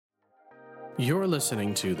You're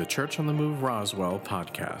listening to the Church on the Move Roswell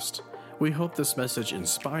podcast. We hope this message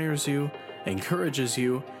inspires you, encourages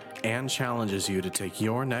you, and challenges you to take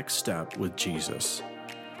your next step with Jesus.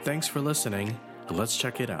 Thanks for listening. Let's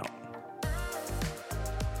check it out.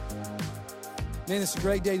 Man, it's a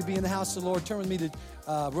great day to be in the house of the Lord. Turn with me to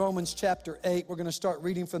Romans chapter 8. We're going to start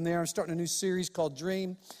reading from there. I'm starting a new series called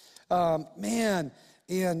Dream.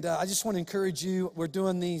 I just want to encourage you. We're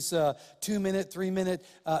doing these 2-minute, 3-minute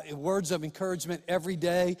words of encouragement every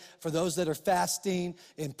day for those that are fasting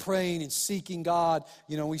and praying and seeking God.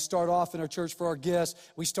 You know, we start off in our church for our guests.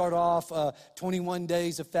 We start off 21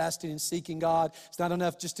 days of fasting and seeking God. It's not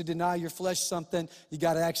enough just to deny your flesh something. You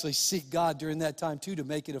got to actually seek God during that time too to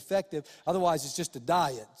make it effective. Otherwise, it's just a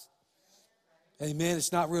diet. Amen.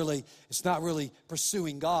 It's not really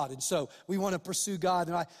pursuing God. And so we want to pursue God.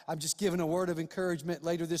 And I'm just giving a word of encouragement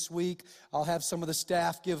later this week. I'll have some of the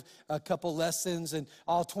staff give a couple lessons. And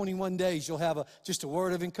all 21 days, you'll have just a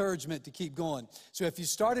word of encouragement to keep going. So if you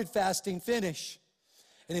started fasting, finish.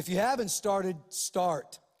 And if you haven't started,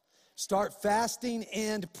 start. Start fasting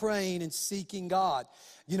and praying and seeking God.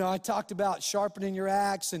 You know, I talked about sharpening your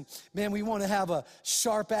axe, and man, we want to have a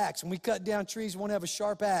sharp axe. When we cut down trees, we want to have a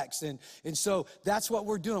sharp axe. And so that's what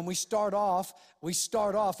we're doing. We start off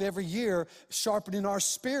every year sharpening our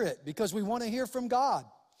spirit because we want to hear from God.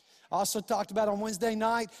 I also talked about on Wednesday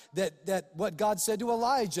night that what God said to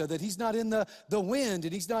Elijah, that he's not in the wind,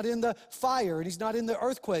 and he's not in the fire, and he's not in the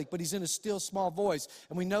earthquake, but he's in a still small voice.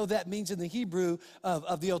 And we know that means in the Hebrew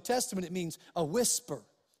of the Old Testament, it means a whisper.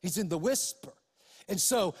 He's in the whisper. And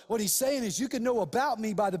so what he's saying is you can know about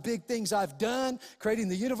me by the big things I've done, creating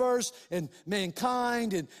the universe and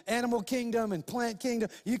mankind and animal kingdom and plant kingdom.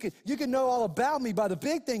 You can know all about me by the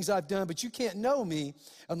big things I've done, but you can't know me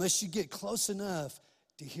unless you get close enough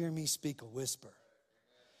to hear me speak a whisper.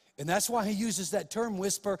 And that's why he uses that term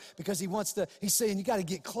whisper, because he's saying you got to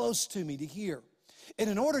get close to me to hear. And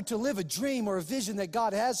in order to live a dream or a vision that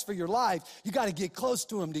God has for your life, you got to get close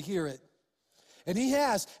to him to hear it. And he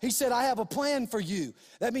said, I have a plan for you.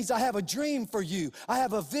 That means I have a dream for you. I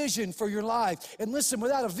have a vision for your life. And listen,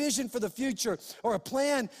 without a vision for the future or a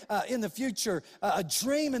plan in the future, a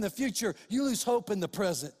dream in the future, you lose hope in the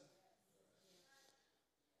present.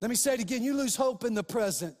 Let me say it again, you lose hope in the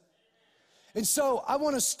present. And so I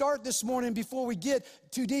want to start this morning before we get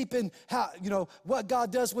too deep in how, what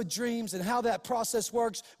God does with dreams and how that process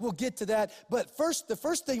works. We'll get to that. But the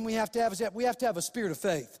first thing we have to have is that we have to have a spirit of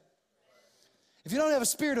faith. If you don't have a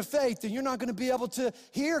spirit of faith, then you're not going to be able to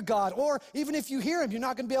hear God. Or even if you hear him, you're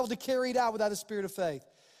not going to be able to carry it out without a spirit of faith.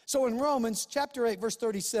 So in Romans chapter 8, verse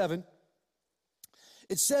 37,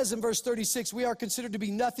 it says in verse 36, we are considered to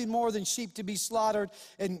be nothing more than sheep to be slaughtered.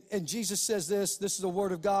 And Jesus says this is the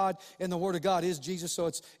word of God, and the word of God is Jesus, so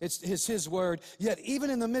it's his word. Yet even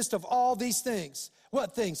in the midst of all these things,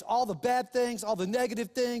 what things? All the bad things, all the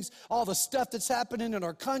negative things, all the stuff that's happening in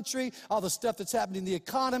our country, all the stuff that's happening in the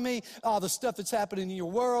economy, all the stuff that's happening in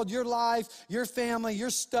your world, your life, your family, your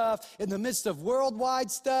stuff, in the midst of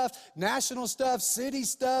worldwide stuff, national stuff, city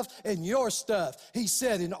stuff, and your stuff. He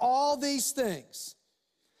said, in all these things,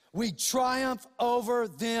 we triumph over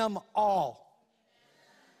them all.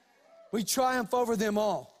 We triumph over them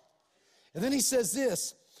all. And then he says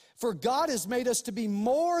this, for God has made us to be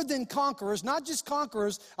more than conquerors, not just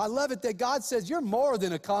conquerors. I love it that God says you're more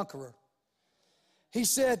than a conqueror. He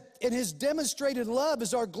said, and his demonstrated love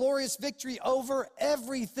is our glorious victory over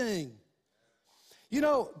everything. You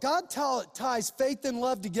know, God ties faith and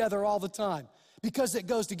love together all the time because it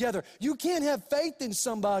goes together. You can't have faith in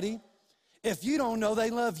somebody if you don't know they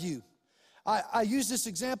love you. I use this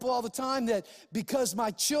example all the time that because my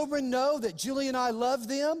children know that Julie and I love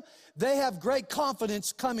them, they have great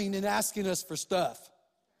confidence coming and asking us for stuff.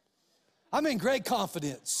 I'm in great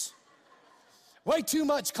confidence. Way too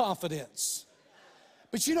much confidence.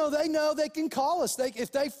 But they know they can call us.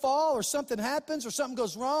 If they fall or something happens or something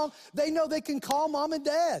goes wrong, they know they can call mom and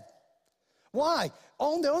dad. Why?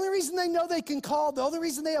 The only reason they know they can call, the only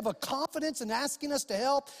reason they have a confidence in asking us to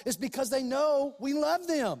help is because they know we love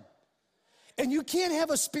them. And you can't have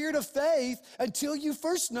a spirit of faith until you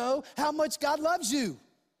first know how much God loves you.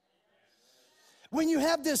 When you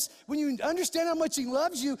understand how much he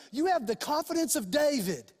loves you, you have the confidence of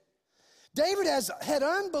David. David had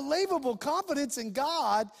unbelievable confidence in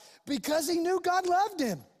God because he knew God loved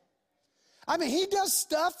him. I mean, he does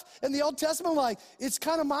stuff in the Old Testament like, it's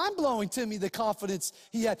kind of mind-blowing to me, the confidence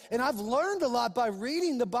he had. And I've learned a lot by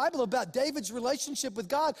reading the Bible about David's relationship with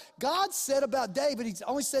God. God said about David, he's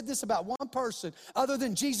only said this about one person other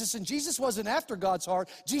than Jesus, and Jesus wasn't after God's heart.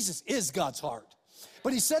 Jesus is God's heart.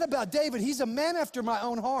 But he said about David, he's a man after my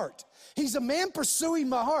own heart. He's a man pursuing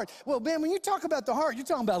my heart. Well, man, when you talk about the heart, you're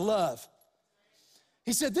talking about love.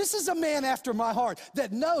 He said, this is a man after my heart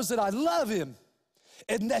that knows that I love him.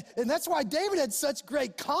 And that's why David had such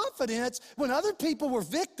great confidence when other people were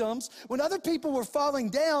victims, when other people were falling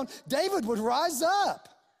down, David would rise up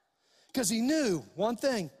because he knew one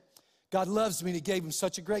thing. God loves me, and he gave him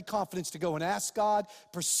such a great confidence to go and ask God,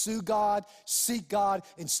 pursue God, seek God,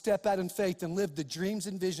 and step out in faith and live the dreams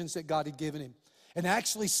and visions that God had given him and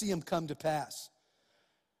actually see them come to pass.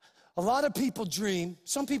 A lot of people dream.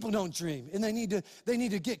 Some people don't dream, and they need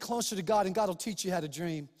to get closer to God, and God will teach you how to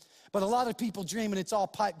dream. But a lot of people dream, and it's all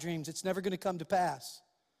pipe dreams. It's never going to come to pass.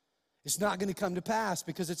 It's not going to come to pass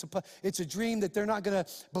because it's a dream that they're not going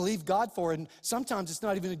to believe God for, and sometimes it's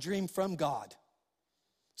not even a dream from God.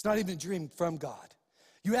 It's not even a dream from God.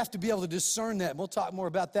 You have to be able to discern that, and we'll talk more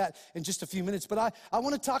about that in just a few minutes. But I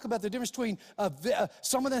want to talk about the difference between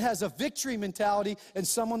someone that has a victory mentality and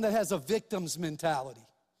someone that has a victim's mentality.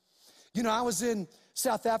 You know, I was in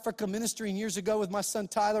South Africa ministering years ago with my son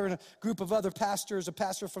Tyler and a group of other pastors. A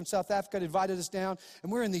pastor from South Africa had invited us down,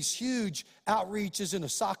 and we're in these huge outreaches in a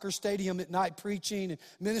soccer stadium at night preaching and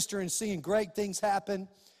ministering and seeing great things happen,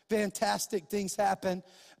 fantastic things happen.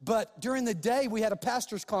 But during the day, we had a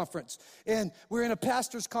pastor's conference, and we're in a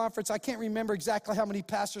pastor's conference. I can't remember exactly how many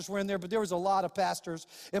pastors were in there, but there was a lot of pastors,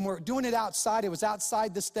 and we're doing it outside. It was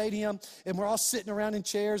outside the stadium, and we're all sitting around in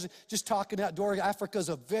chairs and just talking outdoors. Africa's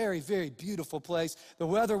a very, very beautiful place. The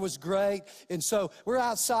weather was great, and so we're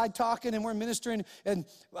outside talking, and we're ministering, and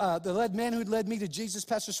the man who led me to Jesus,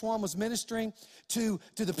 Pastor Swan, was ministering to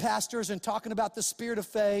the pastors and talking about the spirit of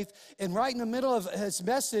faith, and right in the middle of his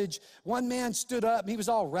message, one man stood up, and he was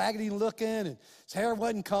all raggedy looking, and his hair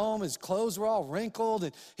wasn't combed, his clothes were all wrinkled,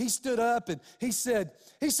 and he stood up and he said,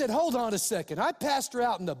 hold on a second. I pastor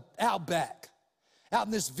out in the outback, out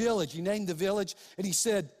in this village. He named the village, and he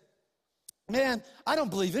said, man, I don't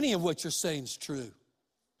believe any of what you're saying is true.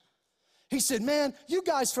 He said, man, you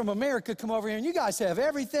guys from America come over here, and you guys have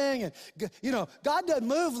everything, and you know, God doesn't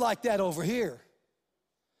move like that over here.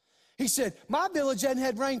 He said, my village hadn't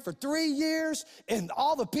had rain for 3 years, and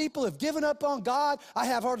all the people have given up on God. I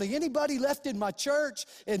have hardly anybody left in my church,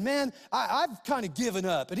 and man, I've kind of given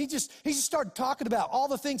up. And he just started talking about all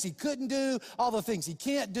the things he couldn't do, all the things he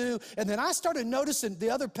can't do, and then I started noticing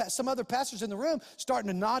some other pastors in the room starting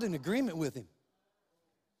to nod in agreement with him.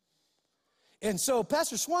 And so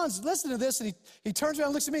Pastor Swan's listening to this, and he turns around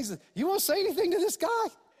and looks at me and says, you want to say anything to this guy?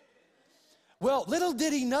 Well, little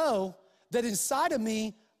did he know that inside of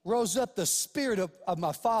me rose up the spirit of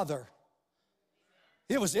my father.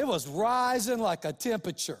 It was rising like a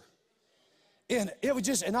temperature. And it was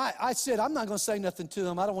just, and I said, I'm not going to say nothing to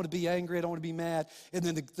him. I don't want to be angry. I don't want to be mad. And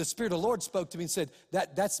then the Spirit of the Lord spoke to me and said,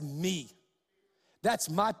 that's me. That's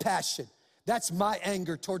my passion. That's my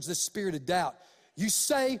anger towards the spirit of doubt. You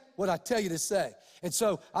say what I tell you to say. And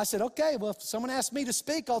so I said, okay, well, if someone asks me to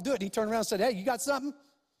speak, I'll do it. And he turned around and said, hey, you got something?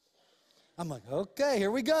 I'm like, okay, here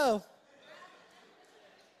we go.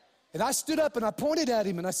 And I stood up and I pointed at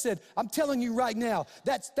him and I said, I'm telling you right now,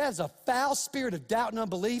 that is a foul spirit of doubt and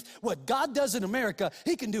unbelief. What God does in America,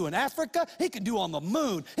 he can do in Africa, he can do on the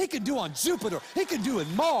moon, he can do on Jupiter, he can do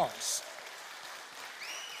in Mars.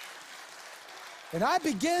 And I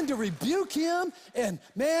began to rebuke him, and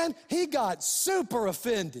man, he got super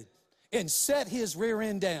offended and set his rear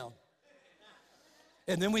end down.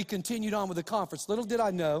 And then we continued on with the conference. Little did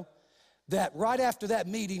I know that right after that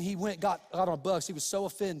meeting, he got on a bus. He was so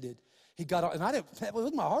offended. He got on, and it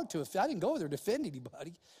was my heart to offend. I didn't go there to defend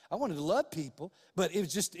anybody. I wanted to love people, but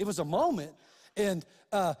it was a moment. And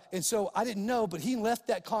so I didn't know, but he left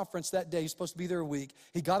that conference that day. He's supposed to be there a week.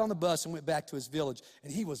 He got on the bus and went back to his village,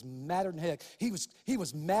 and he was madder than heck. He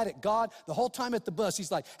was mad at God the whole time at the bus. He's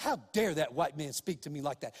like, how dare that white man speak to me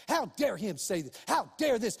like that? How dare him say this? How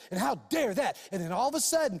dare this? And how dare that? And then all of a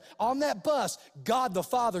sudden, on that bus, God the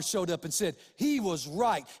Father showed up and said, he was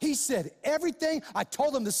right. He said, everything I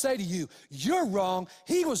told him to say to you, you're wrong.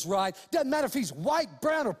 He was right. Doesn't matter if he's white,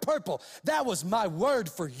 brown, or purple. That was my word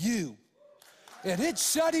for you. And it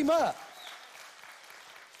shut him up.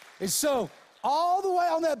 And so all the way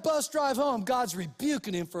on that bus drive home, God's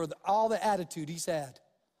rebuking him for all the attitude he's had.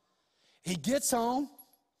 He gets home,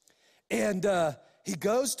 and he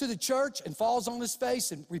goes to the church and falls on his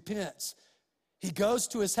face and repents. He goes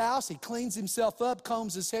to his house, he cleans himself up,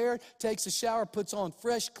 combs his hair, takes a shower, puts on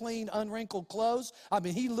fresh, clean, unwrinkled clothes. I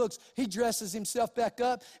mean, he dresses himself back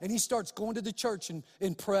up, and he starts going to the church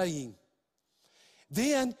and praying.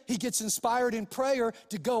 Then he gets inspired in prayer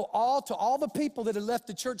to go to all the people that had left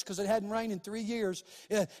the church because it hadn't rained in 3 years.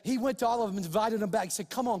 He went to all of them and invited them back. He said,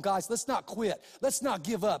 come on, guys, let's not quit. Let's not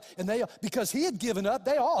give up. And because he had given up,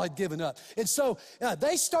 they all had given up. And so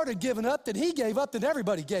they started giving up, then he gave up, then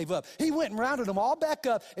everybody gave up. He went and rounded them all back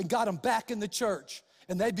up and got them back in the church.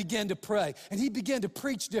 And they began to pray. And he began to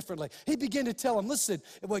preach differently. He began to tell them, listen,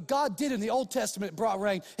 what God did in the Old Testament brought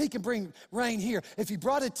rain. He can bring rain here. If he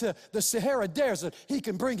brought it to the Sahara Desert, he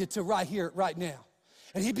can bring it to right here, right now.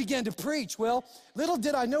 And he began to preach. Well, little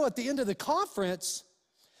did I know at the end of the conference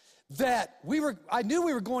that I knew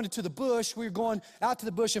we were going into the bush. We were going out to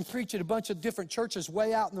the bush and preach at a bunch of different churches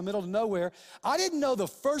way out in the middle of nowhere. I didn't know the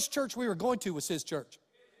first church we were going to was his church.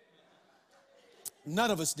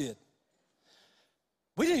 None of us did.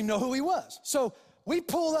 We didn't even know who he was. So we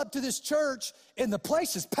pull up to this church, and the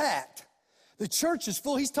place is packed. The church is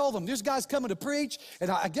full. He's told them, there's guys coming to preach.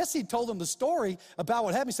 And I guess he told them the story about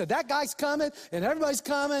what happened. He said, that guy's coming, and everybody's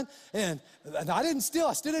coming. And I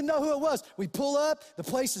still didn't know who it was. We pull up. The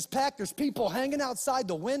place is packed. There's people hanging outside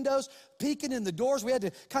the windows, peeking in the doors. We had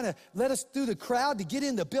to kind of let us through the crowd to get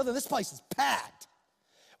in the building. This place is packed.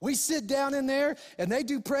 We sit down in there, and they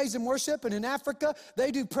do praise and worship. And in Africa, they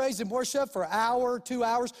do praise and worship for an hour, 2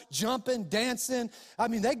 hours, jumping, dancing. I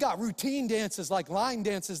mean, they got routine dances like line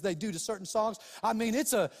dances they do to certain songs. I mean,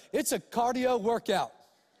 it's a cardio workout.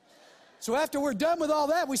 So after we're done with all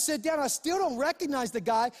that, we sit down. I still don't recognize the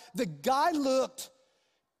guy. The guy looked,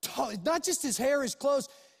 not just his hair, his clothes,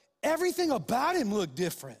 everything about him looked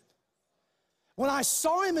different. When I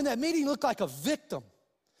saw him in that meeting, he looked like a victim.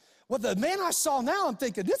 Well, the man I saw now, I'm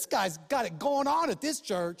thinking, this guy's got it going on at this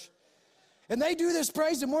church. And they do this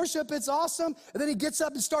praise and worship. It's awesome. And then he gets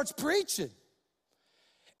up and starts preaching.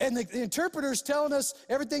 And the interpreter's telling us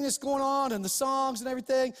everything that's going on and the songs and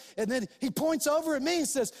everything. And then he points over at me and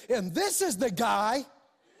says, and this is the guy.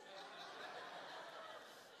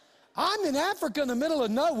 I'm in Africa in the middle of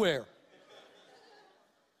nowhere.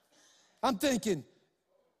 I'm thinking,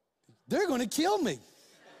 they're going to kill me.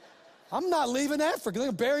 I'm not leaving Africa. They're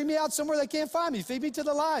going to bury me out somewhere they can't find me, feed me to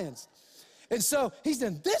the lions. And so he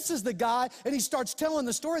said, this is the guy, and he starts telling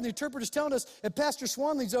the story, and the interpreter's telling us, and Pastor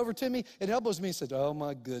Swan leans over to me and elbows me and said, oh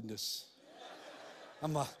my goodness.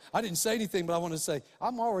 I didn't say anything, but I want to say,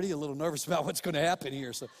 I'm already a little nervous about what's going to happen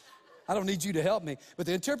here, so I don't need you to help me. But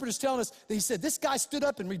the interpreter's telling us that he said, this guy stood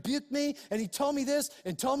up and rebuked me, and he told me this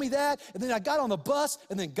and told me that, and then I got on the bus,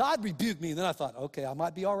 and then God rebuked me, and then I thought, okay, I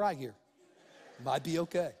might be all right here. Might be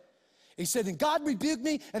okay. He said, and God rebuked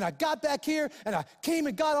me, and I got back here, and I came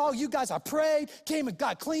and got all you guys. I prayed, came and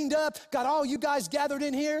got cleaned up, got all you guys gathered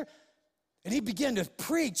in here. And he began to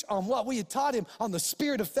preach on what we had taught him, on the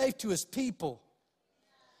spirit of faith to his people.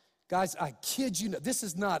 Guys, I kid you not, this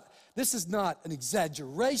is not an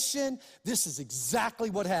exaggeration. This is exactly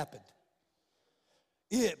what happened.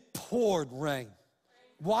 It poured rain.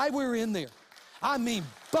 While we were in there, I mean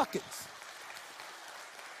buckets.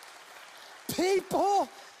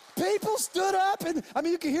 People stood up, and I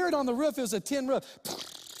mean, you could hear it on the roof. It was a tin roof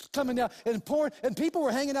coming down and pouring, and people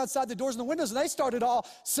were hanging outside the doors and the windows, and they started all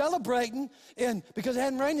celebrating, and because it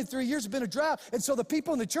hadn't rained in 3 years, it's been a drought, and so the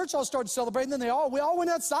people in the church all started celebrating, then we all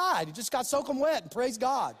went outside. It just got soaking wet, and praise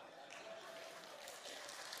God.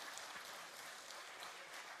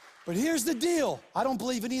 But here's the deal. I don't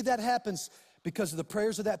believe any of that happens because of the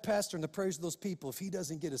prayers of that pastor and the prayers of those people if he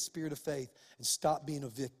doesn't get a spirit of faith and stop being a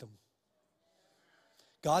victim.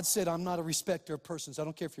 God said, I'm not a respecter of persons. I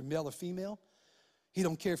don't care if you're male or female. He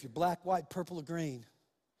don't care if you're black, white, purple, or green.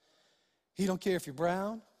 He don't care if you're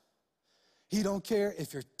brown. He don't care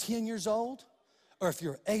if you're 10 years old or if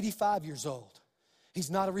you're 85 years old.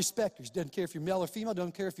 He's not a respecter. He doesn't care if you're male or female.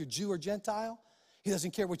 Doesn't care if you're Jew or Gentile. He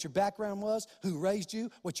doesn't care what your background was, who raised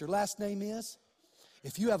you, what your last name is.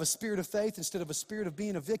 If you have a spirit of faith instead of a spirit of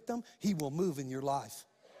being a victim, he will move in your life.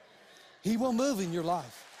 He will move in your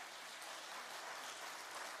life.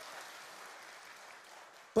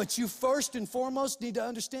 But you first and foremost need to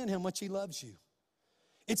understand how much he loves you.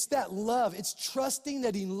 It's that love. It's trusting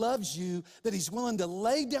that he loves you, that he's willing to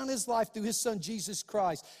lay down his life through his son, Jesus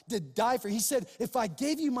Christ, to die for you. He said, if I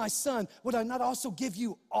gave you my son, would I not also give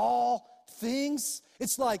you all things?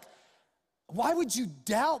 It's like, why would you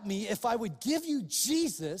doubt me if I would give you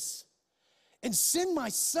Jesus and send my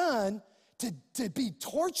son to be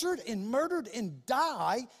tortured and murdered and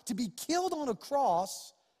die, to be killed on a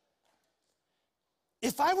cross?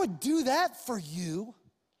 If I would do that for you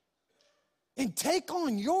and take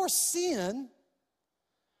on your sin,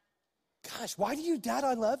 gosh, why do you doubt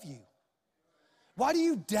I love you? Why do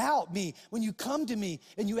you doubt me when you come to me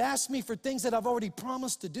and you ask me for things that I've already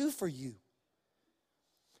promised to do for you?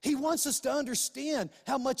 He wants us to understand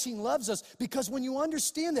how much he loves us, because when you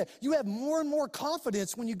understand that, you have more and more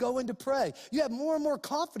confidence when you go in to pray. You have more and more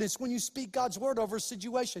confidence when you speak God's word over a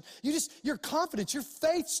situation. Your confidence, your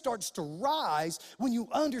faith starts to rise when you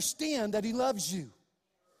understand that he loves you.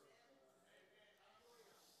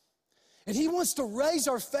 And he wants to raise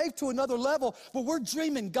our faith to another level where we're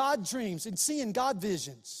dreaming God dreams and seeing God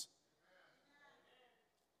visions.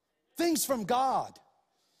 Things from God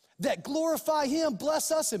that glorify him,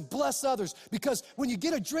 bless us, and bless others. Because when you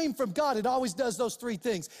get a dream from God, it always does those three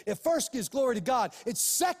things. It first gives glory to God. It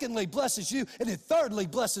secondly blesses you. And it thirdly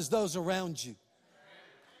blesses those around you.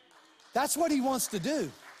 That's what he wants to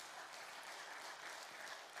do.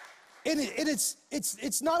 And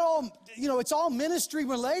it's not all, it's all ministry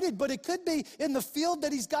related, but it could be in the field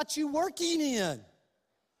that he's got you working in.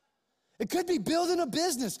 It could be building a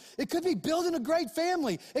business. It could be building a great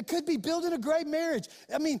family. It could be building a great marriage.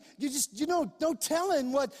 I mean, no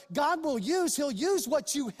telling what God will use. He'll use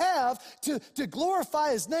what you have to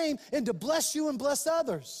glorify his name and to bless you and bless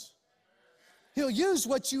others. He'll use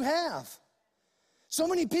what you have. So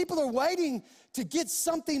many people are waiting to get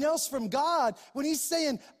something else from God when he's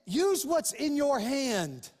saying, use what's in your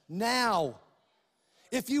hand now.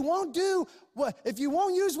 If you won't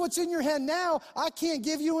use what's in your hand now, I can't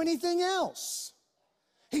give you anything else.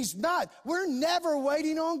 We're never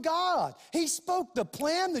waiting on God. He spoke the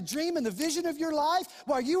plan, the dream, and the vision of your life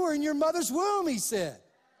while you were in your mother's womb, he said.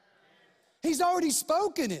 He's already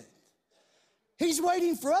spoken it. He's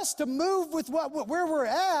waiting for us to move with where we're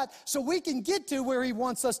at so we can get to where he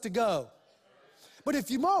wants us to go. But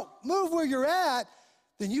if you won't move where you're at,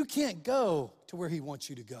 then you can't go to where he wants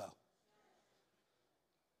you to go.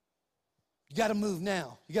 You got to move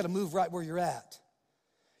now. You got to move right where you're at.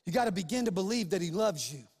 You got to begin to believe that he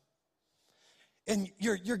loves you. And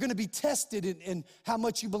you're going to be tested in how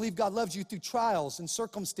much you believe God loves you through trials and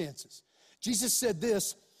circumstances. Jesus said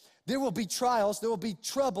this, there will be trials, there will be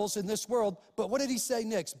troubles in this world, but what did he say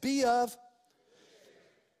next? Be of,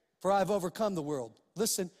 for I have overcome the world.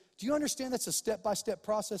 Listen, do you understand that's a step-by-step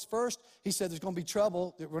process? First, he said there's going to be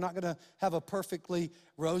trouble. We're not going to have a perfectly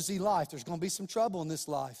rosy life. There's going to be some trouble in this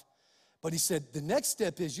life. But he said the next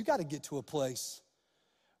step is you got to get to a place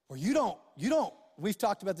where you don't, we've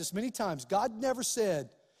talked about this many times. God never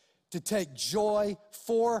said to take joy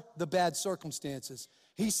for the bad circumstances.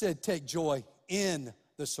 He said take joy in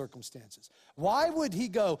the circumstances. Why would he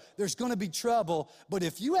go, there's going to be trouble, but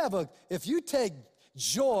if you take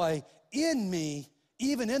joy in me,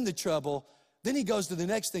 even in the trouble, then he goes to the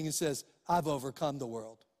next thing and says, I've overcome the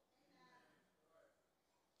world.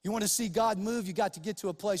 You want to see God move, you got to get to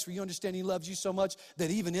a place where you understand he loves you so much that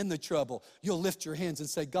even in the trouble, you'll lift your hands and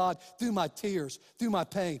say, God, through my tears, through my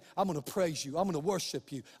pain, I'm going to praise you. I'm going to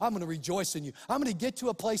worship you. I'm going to rejoice in you. I'm going to get to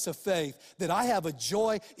a place of faith that I have a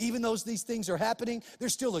joy. Even though these things are happening,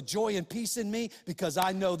 there's still a joy and peace in me because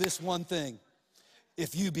I know this one thing.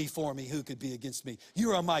 If you be for me, who could be against me?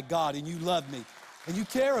 You are my God and you love me and you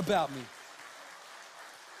care about me.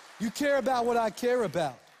 You care about what I care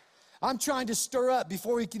about. I'm trying to stir up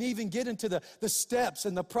before we can even get into the steps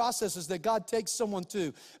and the processes that God takes someone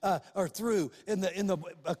to or through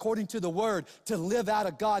according to the word to live out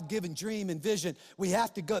a God-given dream and vision. We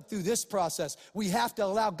have to go through this process. We have to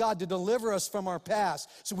allow God to deliver us from our past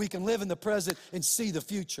so we can live in the present and see the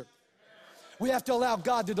future. We have to allow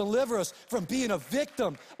God to deliver us from being a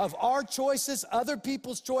victim of our choices, other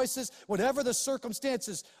people's choices, whatever the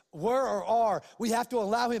circumstances were or are. We have to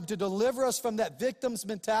allow him to deliver us from that victim's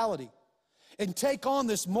mentality and take on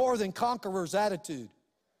this more than conqueror's attitude.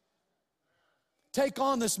 Take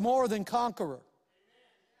on this more than conqueror.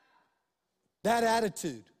 That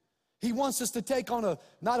attitude. He wants us to take on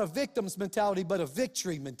not a victim's mentality, but a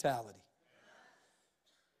victory mentality.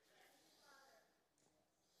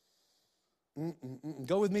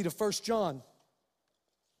 Go with me to 1 John.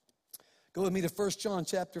 Go with me to 1 John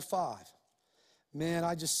chapter 5. Man,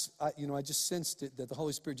 I just sensed it that the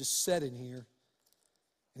Holy Spirit just sat in here.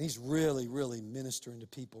 And he's really, really ministering to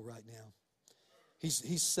people right now.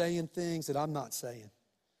 He's saying things that I'm not saying.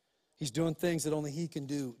 He's doing things that only he can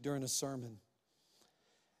do during a sermon.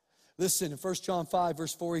 Listen, in 1 John 5,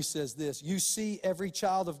 verse 4, he says this, you see, every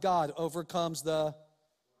child of God overcomes the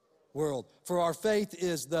world. For our faith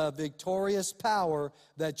is the victorious power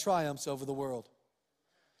that triumphs over the world.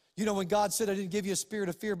 You know, when God said, I didn't give you a spirit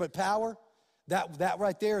of fear, but power, that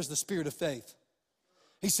right there is the spirit of faith.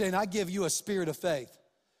 He's saying, I give you a spirit of faith.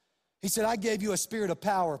 He said, I gave you a spirit of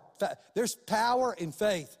power. There's power in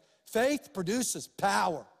faith. Faith produces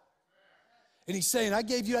power. And he's saying, I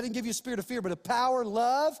didn't give you a spirit of fear, but a power,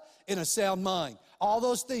 love, and a sound mind. All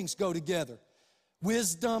those things go together.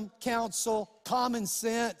 wisdom, counsel, common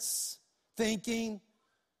sense, thinking.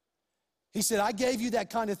 He said, I gave you that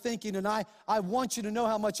kind of thinking, and I want you to know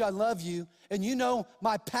how much I love you. And you know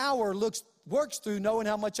my power works through knowing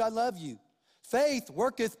how much I love you. Faith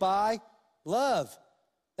worketh by love.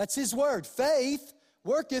 That's his word. Faith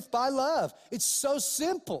worketh by love. It's so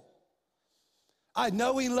simple. I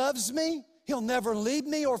know he loves me. He'll never leave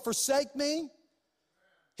me or forsake me.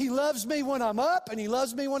 He loves me when I'm up, and he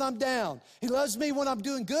loves me when I'm down. He loves me when I'm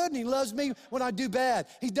doing good, and he loves me when I do bad.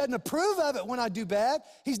 He doesn't approve of it when I do bad.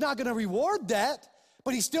 He's not going to reward that,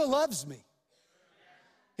 but he still loves me.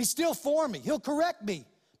 He's still for me. He'll correct me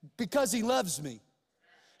because he loves me.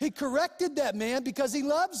 He corrected that man because he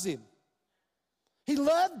loves him. He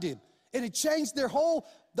loved him, and it changed the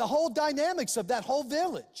whole dynamics of that whole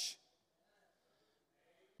village.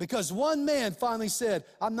 Because one man finally said,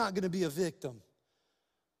 I'm not going to be a victim.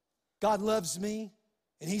 God loves me,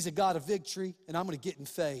 and he's a God of victory, and I'm going to get in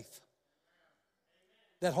faith.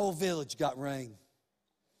 That whole village got rain.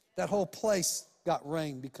 That whole place got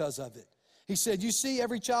rain because of it. He said, you see,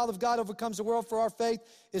 every child of God overcomes the world, for our faith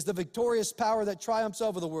is the victorious power that triumphs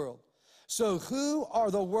over the world. So who are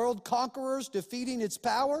the world conquerors defeating its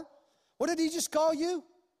power? What did he just call you?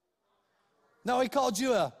 No, he called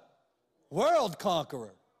you a world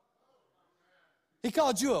conqueror. He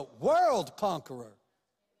called you a world conqueror.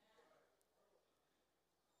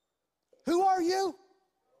 Who are you?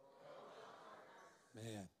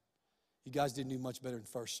 Man, you guys didn't do much better than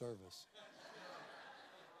first service.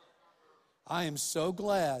 I am so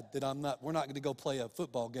glad that we're not going to go play a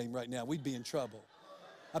football game right now. We'd be in trouble.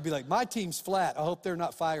 I'd be like, my team's flat. I hope they're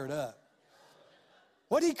not fired up.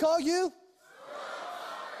 What did he call you?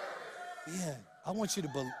 Man, I want you to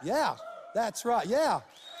believe. Yeah, that's right. Yeah.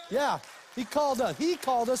 He called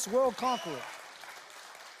us world conquerors.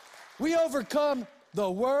 We overcome the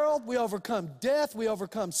world, we overcome death, we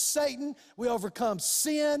overcome Satan, we overcome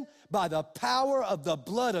sin by the power of the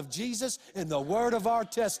blood of Jesus and the word of our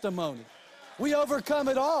testimony. We overcome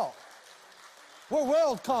it all. We're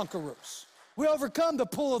world conquerors. We overcome the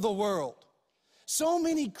pull of the world. So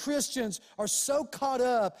many Christians are so caught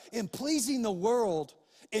up in pleasing the world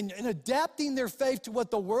and adapting their faith to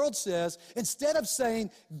what the world says instead of saying,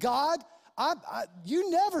 God, you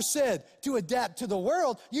never said to adapt to the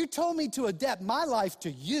world. You told me to adapt my life to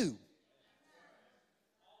you.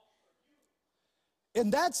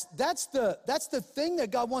 And that's the thing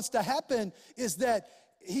that God wants to happen is that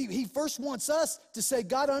he first wants us to say,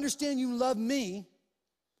 God, I understand you love me.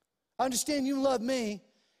 I understand you love me.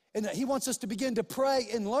 And he wants us to begin to pray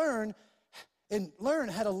and learn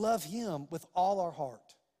how to love him with all our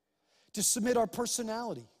heart. To submit our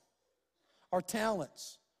personality, our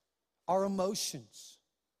talents, our emotions,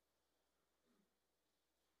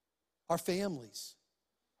 our families,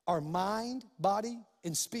 our mind, body,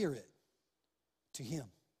 and spirit to him.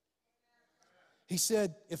 He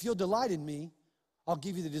said, if you'll delight in me, I'll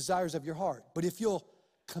give you the desires of your heart. But if you'll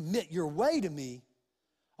commit your way to me,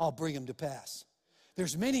 I'll bring them to pass.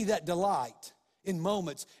 There's many that delight in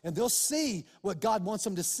moments, and they'll see what God wants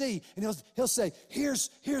them to see, and he'll say, here's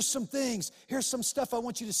some things, here's some stuff I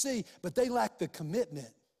want you to see, but they lack the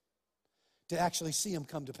commitment to actually see him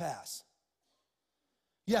come to pass.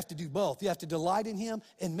 You have to do both. You have to delight in him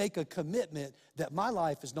and make a commitment that my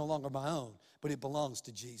life is no longer my own, but it belongs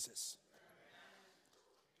to Jesus.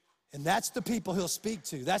 And that's the people he'll speak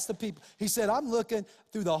to. That's the people. He said, I'm looking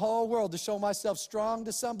through the whole world to show myself strong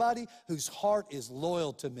to somebody whose heart is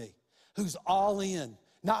loyal to me, who's all in.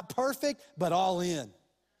 Not perfect, but all in.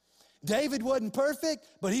 David wasn't perfect,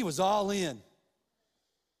 but he was all in.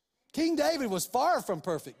 King David was far from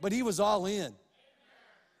perfect, but he was all in.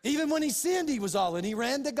 Even when he sinned, he was all in. He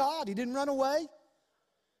ran to God. He didn't run away.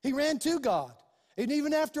 He ran to God. And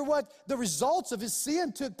even after what the results of his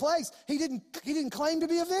sin took place, he didn't claim to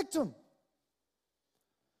be a victim.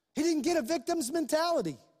 He didn't get a victim's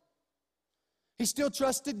mentality. He still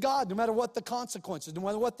trusted God no matter what the consequences, no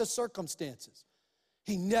matter what the circumstances.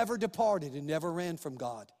 He never departed and never ran from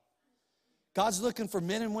God. God's looking for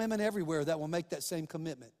men and women everywhere that will make that same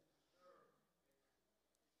commitment.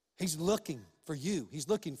 He's looking for you. He's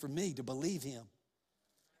looking for me to believe him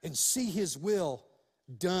and see his will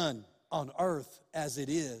done on earth as it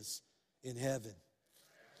is in heaven.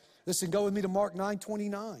 Listen, go with me to Mark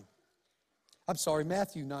 9:29. I'm sorry,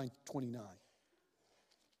 Matthew 9:29.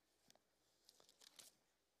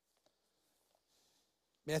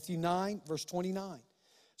 Matthew 9, verse 29.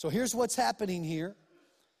 So here's what's happening here.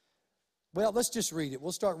 Well, let's just read it.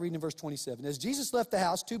 We'll start reading in verse 27. As Jesus left the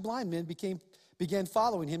house, two blind men began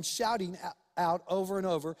following him, shouting out over and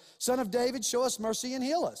over, Son of David, show us mercy and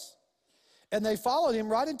heal us. And they followed him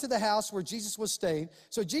right into the house where Jesus was staying.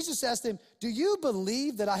 So Jesus asked them, do you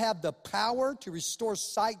believe that I have the power to restore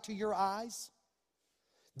sight to your eyes?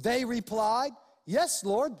 They replied, yes,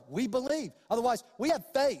 Lord, we believe. Otherwise, we have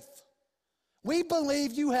faith. We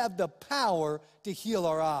believe you have the power to heal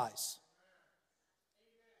our eyes.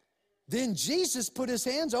 Then Jesus put his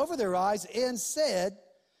hands over their eyes and said,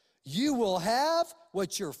 you will have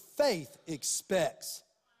what your faith expects.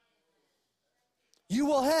 You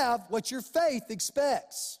will have what your faith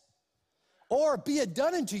expects. Or be it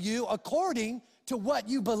done unto you according to what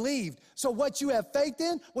you believed. So what you have faith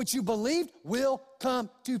in, what you believed, will come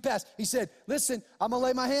to pass. He said, listen, I'm going to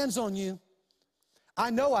lay my hands on you. I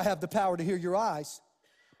know I have the power to heal your eyes,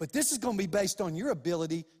 but this is going to be based on your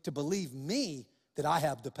ability to believe me that I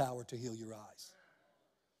have the power to heal your eyes.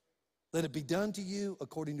 Let it be done to you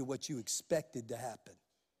according to what you expected to happen,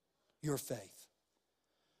 your faith.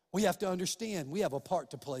 We have to understand we have a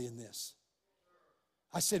part to play in this.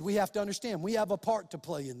 I said we have to understand we have a part to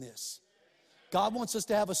play in this. God wants us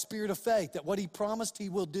to have a spirit of faith that what he promised he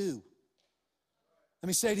will do. Let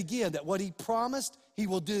me say it again, that what he promised he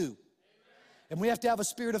will do. And we have to have a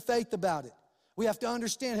spirit of faith about it. We have to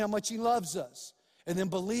understand how much he loves us and then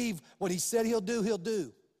believe what he said he'll do, he'll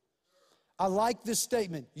do. I like this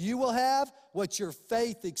statement. You will have what your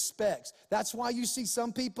faith expects. That's why you see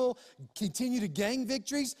some people continue to gain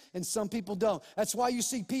victories and some people don't. That's why you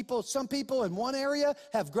see some people in one area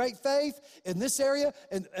have great faith in this area,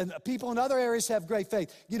 and people in other areas have great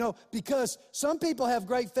faith. You know, because some people have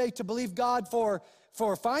great faith to believe God for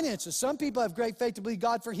finances. Some people have great faith to believe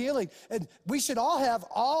God for healing. And we should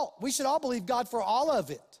all believe God for all of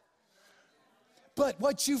it. But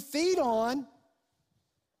what you feed on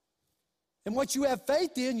and what you have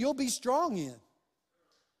faith in, you'll be strong in.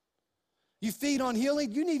 You feed on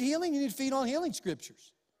healing. You need healing. You need to feed on healing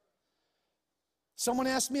scriptures. Someone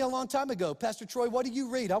asked me a long time ago, Pastor Troy, what do you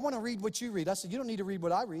read? I want to read what you read. I said, you don't need to read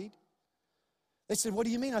what I read. They said, what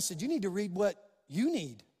do you mean? I said, you need to read what you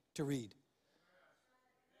need to read.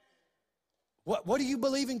 What do you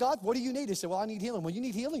believe in God? What do you need? They said, well, I need healing. Well, you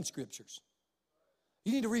need healing scriptures.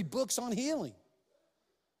 You need to read books on healing.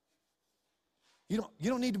 You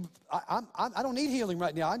don't need to, I don't need healing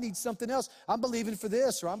right now. I need something else. I'm believing for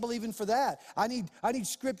this or I'm believing for that. I need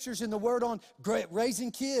scriptures in the word on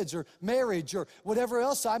raising kids or marriage or whatever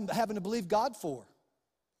else I'm having to believe God for.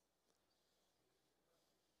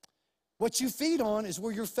 What you feed on is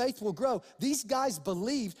where your faith will grow. These guys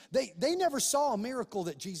believed. They never saw a miracle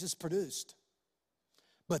that Jesus produced.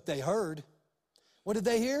 But they heard. What did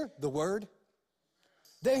they hear? The word.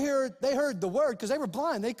 They heard the word because they were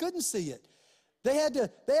blind. They couldn't see it. They had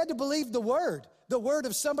to believe the word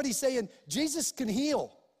of somebody saying, Jesus can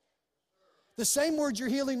heal. The same word you're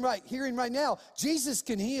hearing right now, Jesus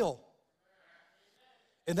can heal.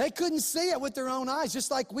 And they couldn't see it with their own eyes, just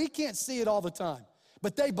like we can't see it all the time.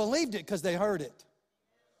 But they believed it because they heard it.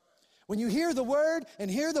 When you hear the word and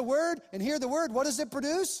hear the word and hear the word, what does it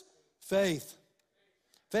produce? Faith.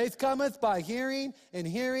 Faith cometh by hearing and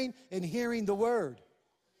hearing and hearing the word.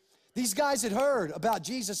 These guys had heard about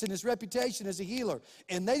Jesus and his reputation as a healer,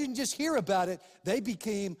 and they didn't just hear about it, they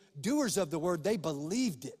became doers of the word. They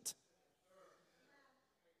believed it.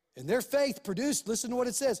 And their faith produced, listen to what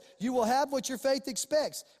it says, you will have what your faith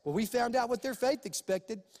expects. Well, we found out what their faith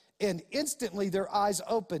expected, and instantly their eyes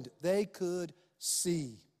opened. They could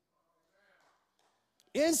see.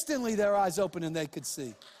 Instantly their eyes opened and they could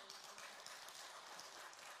see.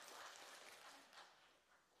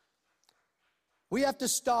 We have to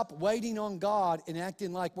stop waiting on God and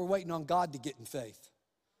acting like we're waiting on God to get in faith.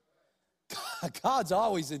 God's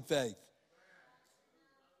always in faith.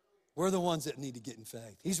 We're the ones that need to get in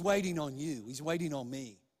faith. He's waiting on you. He's waiting on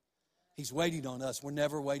me. He's waiting on us. We're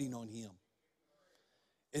never waiting on him.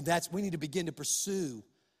 And we need to begin to pursue.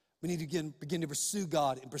 We need to begin to pursue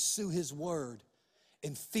God and pursue his word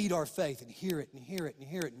and feed our faith and hear it and hear it and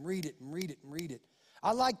hear it and read it and read it and read it.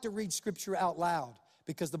 I like to read scripture out loud.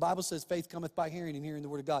 Because the Bible says faith cometh by hearing and hearing the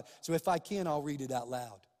word of God. So if I can, I'll read it out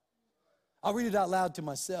loud. I'll read it out loud to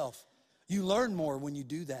myself. You learn more when you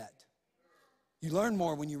do that. You learn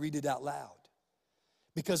more when you read it out loud.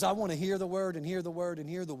 Because I want to hear the word and hear the word and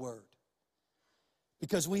hear the word.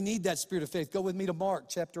 Because we need that spirit of faith. Go with me to Mark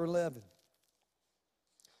chapter 11.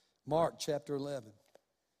 Mark chapter 11.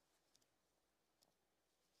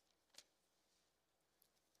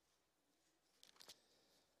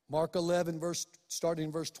 Mark 11, starting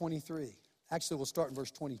in verse 23. Actually, we'll start in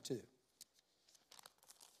verse 22.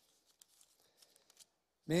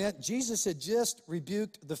 Man, Jesus had just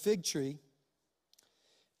rebuked the fig tree,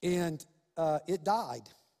 and it died.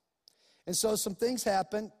 And so some things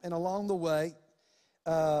happened, and along the way,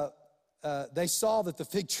 they saw that the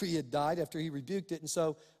fig tree had died after he rebuked it. And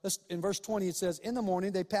so in verse 20 it says, in the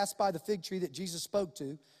morning they passed by the fig tree that Jesus spoke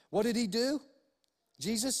to. What did he do?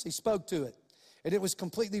 Jesus, he spoke to it. And it was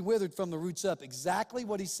completely withered from the roots up. Exactly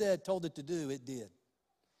what he said, told it to do, it did.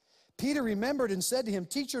 Peter remembered and said to him,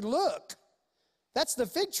 Teacher, look, that's the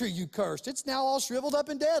fig tree you cursed. It's now all shriveled up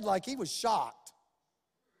and dead, like he was shocked.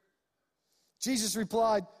 Jesus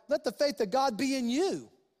replied, let the faith of God be in you,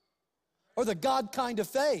 or the God kind of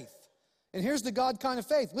faith. And here's the God kind of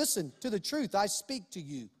faith. Listen to the truth I speak to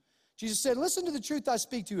you. Jesus said, listen to the truth I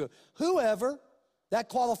speak to you. Whoever, that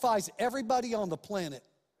qualifies everybody on the planet.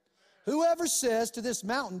 Whoever says to this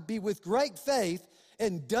mountain, be with great faith,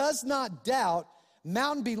 and does not doubt,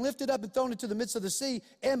 mountain be lifted up and thrown into the midst of the sea,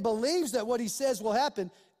 and believes that what he says will happen,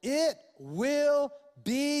 it will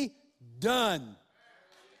be done.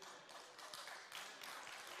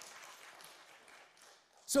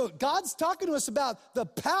 So God's talking to us about the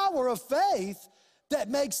power of faith that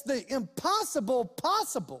makes the impossible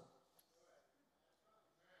possible.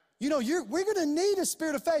 You know, we're going to need a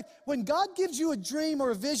spirit of faith. When God gives you a dream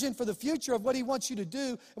or a vision for the future of what he wants you to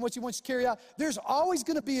do and what he wants you to carry out, there's always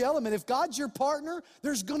going to be an element. If God's your partner,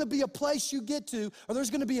 there's going to be a place you get to, or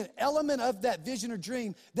there's going to be an element of that vision or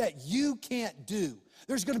dream that you can't do.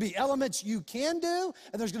 There's going to be elements you can do,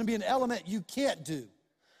 and there's going to be an element you can't do.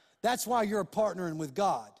 That's why you're partnering with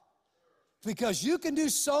God. Because you can do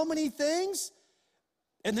so many things,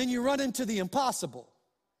 and then you run into the impossible.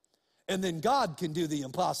 And then God can do the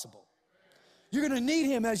impossible. You're going to need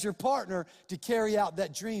him as your partner to carry out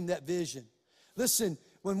that dream, that vision. Listen,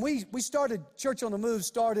 when we started, Church on the Move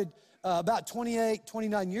started about 28,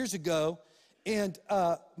 29 years ago. And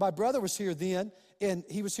my brother was here then, and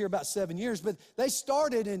he was here about 7 years. But they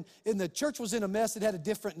started, and the church was in a mess. It had a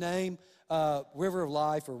different name, River of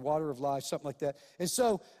Life or Water of Life, something like that. And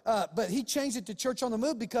so, but he changed it to Church on the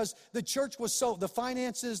Move because the church was the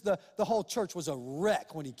finances, the whole church was a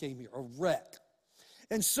wreck when he came here, a wreck.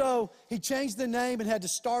 And so he changed the name and had to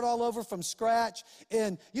start all over from scratch.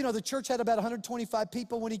 And, you know, the church had about 125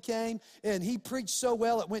 people when he came, and he preached so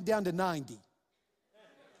well it went down to 90.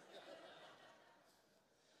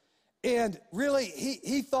 And really,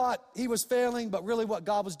 he thought he was failing, but really what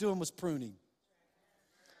God was doing was pruning.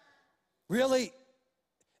 Really,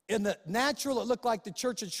 in the natural, it looked like the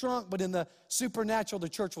church had shrunk, but in the supernatural, the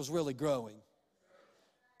church was really growing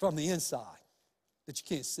from the inside that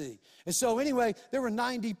you can't see. And so anyway, there were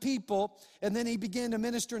 90 people, and then he began to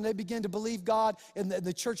minister, and they began to believe God, and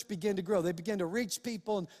the church began to grow. They began to reach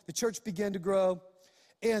people, and the church began to grow.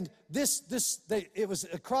 And it was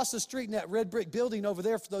across the street in that red brick building over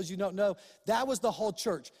there, for those you don't know, that was the whole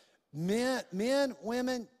church. Men,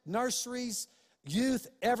 women, nurseries, youth,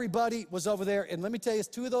 everybody was over there. And let me tell you,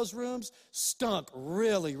 2 of those rooms stunk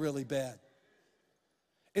really, really bad.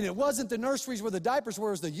 And it wasn't the nurseries where the diapers were,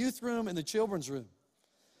 it was the youth room and the children's room.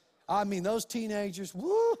 I mean, those teenagers,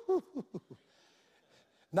 woo!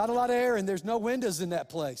 Not a lot of air, and there's no windows in that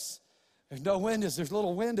place. There's no windows. There's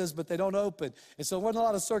little windows, but they don't open. And so there wasn't a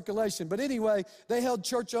lot of circulation. But anyway, they held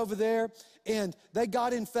church over there, and they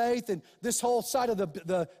got in faith. And this whole side of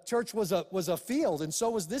the church was a field, and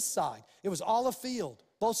so was this side. It was all a field.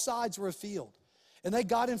 Both sides were a field. And they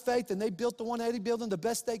got in faith, and they built the 180 building the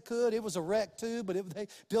best they could. It was a wreck too, but they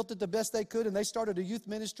built it the best they could, and they started a youth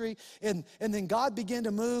ministry. And then God began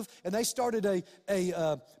to move, and they started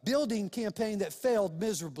a building campaign that failed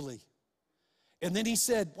miserably. And then he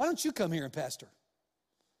said, why don't you come here and pastor?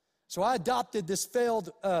 So I adopted this failed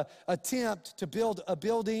attempt to build a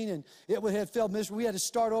building, and it had failed miserably. We had to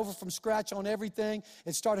start over from scratch on everything.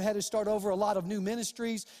 Had to start over a lot of new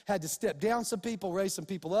ministries, had to step down some people, raise some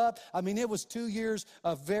people up. I mean, it was 2 years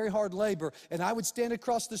of very hard labor. And I would stand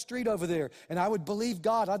across the street over there, and I would believe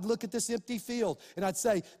God. I'd look at this empty field, and I'd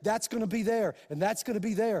say, that's going to be there, and that's going to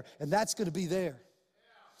be there, and that's going to be there.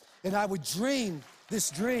 And I would dream this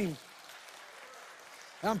dream.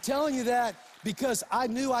 And I'm telling you that because I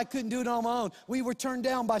knew I couldn't do it on my own. We were turned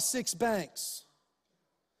down by 6 banks.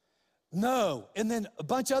 No. And then a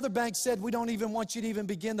bunch of other banks said, we don't even want you to even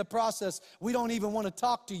begin the process. We don't even want to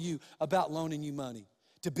talk to you about loaning you money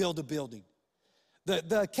to build a building.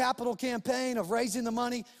 The capital campaign of raising the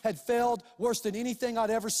money had failed worse than anything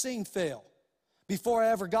I'd ever seen fail before I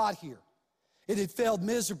ever got here. It had failed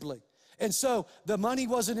miserably. And so the money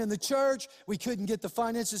wasn't in the church. We couldn't get the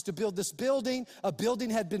finances to build this building. A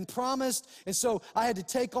building had been promised. And so I had to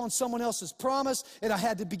take on someone else's promise, and I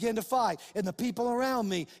had to begin to fight. And the people around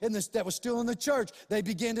me that were still in the church, they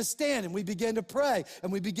began to stand, and we began to pray,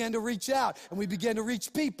 and we began to reach out, and we began to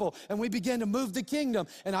reach people, and we began to move the kingdom.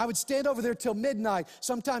 And I would stand over there till midnight,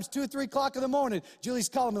 sometimes 2 or 3 o'clock in the morning. Julie's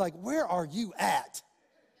calling me like, where are you at?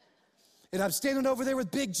 And I'm standing over there with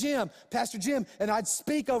Big Jim, Pastor Jim, and I'd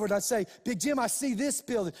speak over it. I'd say, Big Jim, I see this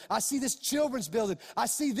building. I see this children's building. I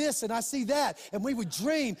see this and I see that. And we would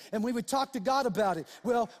dream and we would talk to God about it.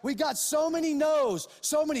 Well, we got so many no's,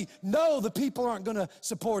 so many, no, the people aren't going to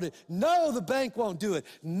support it. No, the bank won't do it.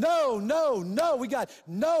 No, no, no. We got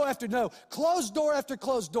no after no, closed door after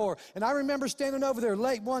closed door. And I remember standing over there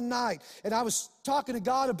late one night and I was talking to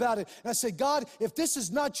God about it. And I said, God, if this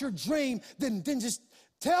is not your dream, then just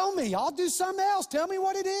tell me, I'll do something else. Tell me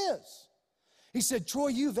what it is. He said, Troy,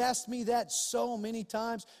 you've asked me that so many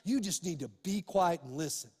times. You just need to be quiet and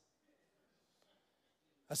listen.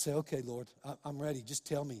 I said, okay, Lord, I'm ready. Just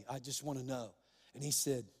tell me. I just want to know. And he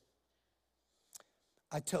said,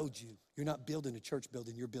 I told you, you're not building a church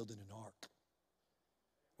building. You're building an ark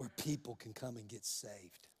where people can come and get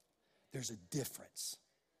saved. There's a difference.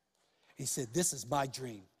 He said, this is my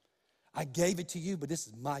dream. I gave it to you, but this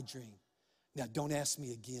is my dream. Now, don't ask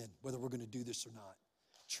me again whether we're going to do this or not.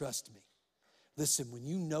 Trust me. Listen, when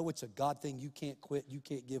you know it's a God thing, you can't quit, you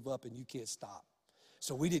can't give up, and you can't stop.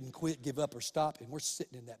 So we didn't quit, give up, or stop, and we're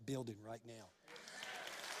sitting in that building right now.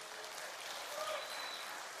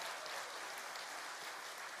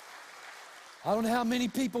 I don't know how many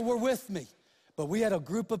people were with me, but we had a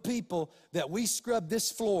group of people that we scrubbed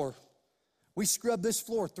this floor. We scrubbed this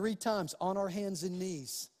floor 3 times on our hands and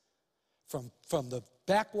knees. From the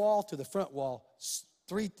back wall to the front wall,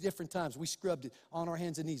 3 different times. We scrubbed it on our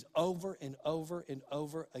hands and knees over and over and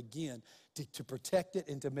over again to protect it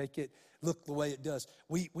and to make it look the way it does.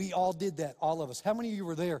 We all did that, all of us. How many of you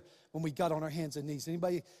were there when we got on our hands and knees?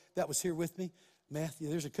 Anybody that was here with me? Matthew,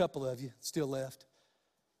 there's a couple of you still left.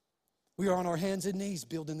 We were on our hands and knees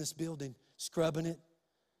building this building, scrubbing it,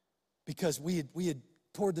 because we had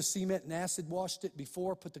poured the cement and acid washed it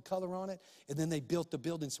before, put the color on it, and then they built the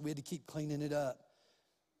building, so we had to keep cleaning it up.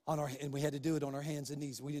 And we had to do it on our hands and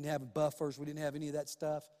knees. We didn't have buffers. We didn't have any of that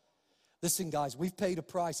stuff. Listen, guys, we've paid a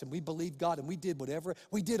price, and we believed God, and we did whatever.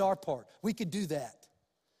 We did our part. We could do that.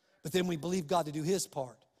 But then we believed God to do his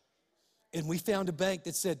part. And we found a bank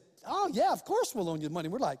that said, oh, yeah, of course we'll loan you the money.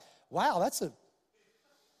 We're like, wow,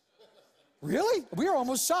 really? We were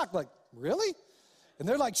almost shocked, like, really? And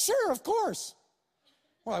they're like, sure, of course.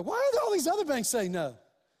 We're like, why are all these other banks saying no?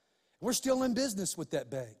 We're still in business with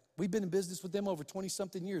that bank. We've been in business with them over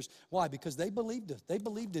 20-something years. Why? Because they believed us. They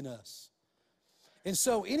believed in us. And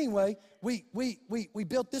so anyway, we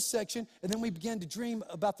built this section, and then we began to dream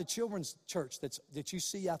about the children's church that you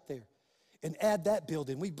see out there and add that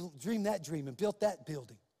building. We dreamed that dream and built that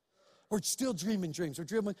building. We're still dreaming dreams. We're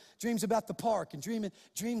dreaming dreams about the park and dreaming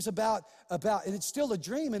dreams about, and it's still a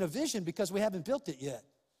dream and a vision because we haven't built it yet.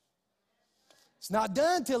 It's not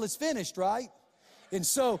done till it's finished, right? And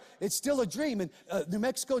so it's still a dream. And New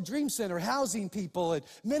Mexico Dream Center, housing people and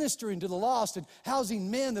ministering to the lost and housing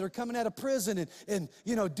men that are coming out of prison and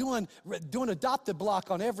you know, doing adopted block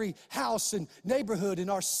on every house and neighborhood in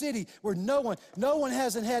our city where no one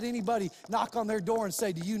hasn't had anybody knock on their door and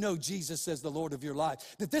say, do you know Jesus as the Lord of your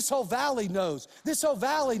life? That this whole valley knows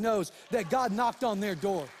that God knocked on their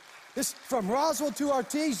door. This, from Roswell to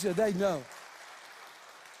Artesia, they know.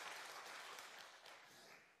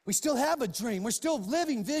 We still have a dream. We're still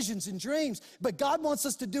living visions and dreams, but God wants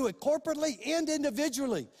us to do it corporately and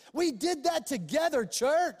individually. We did that together,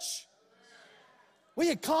 church. We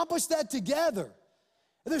accomplished that together.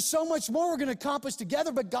 There's so much more we're going to accomplish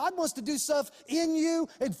together, but God wants to do stuff in you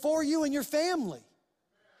and for you and your family.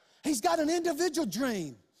 He's got an individual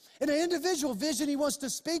dream and an individual vision he wants to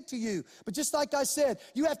speak to you. But just like I said,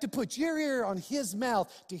 you have to put your ear on his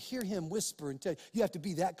mouth to hear him whisper and tell you. You have to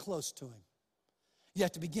be that close to him. You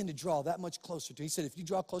have to begin to draw that much closer to him. He said, if you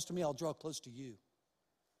draw close to me, I'll draw close to you.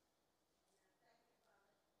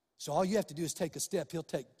 So all you have to do is take a step. He'll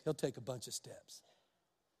take a bunch of steps.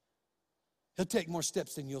 He'll take more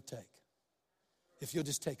steps than you'll take if you'll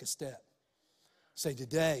just take a step. Say,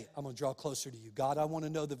 today, I'm going to draw closer to you. God, I want to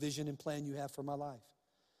know the vision and plan you have for my life.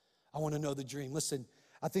 I want to know the dream. Listen,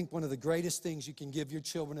 I think one of the greatest things you can give your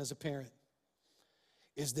children as a parent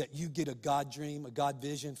is that you get a God dream, a God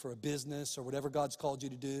vision for a business or whatever God's called you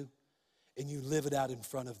to do, and you live it out in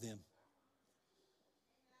front of them.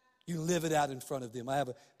 You live it out in front of them. I have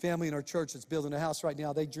a family in our church that's building a house right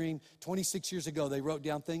now. They dreamed 26 years ago. They wrote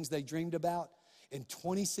down things they dreamed about, and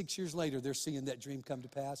 26 years later, they're seeing that dream come to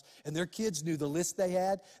pass. And their kids knew the list they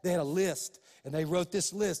had. They had a list, and they wrote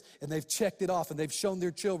this list, and they've checked it off, and they've shown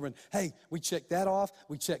their children, hey, we checked that off,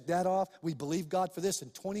 we checked that off, we believe God for this.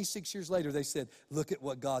 And 26 years later, they said, look at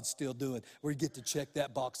what God's still doing. We get to check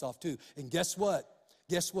that box off too. And guess what?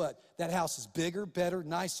 Guess what? That house is bigger, better,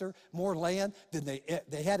 nicer, more land than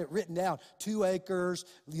they had it written down. 2 acres,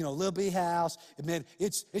 little bitty house. And man,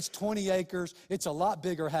 it's 20 acres. It's a lot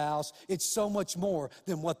bigger house. It's so much more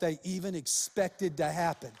than what they even expected to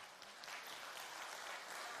happen.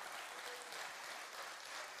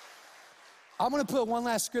 I'm going to put one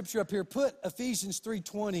last scripture up here. Put Ephesians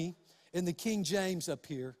 3:20 in the King James up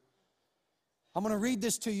here. I'm going to read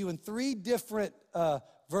this to you in 3 different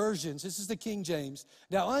versions. This is the King James.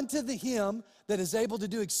 Now unto him that is able to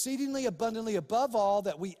do exceedingly abundantly above all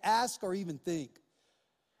that we ask or even think,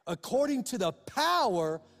 according to the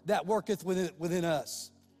power that worketh within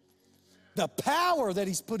us. The power that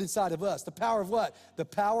he's put inside of us. The power of what? The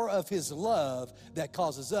power of his love that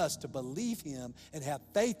causes us to believe him and have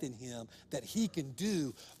faith in him that he can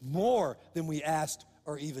do more than we asked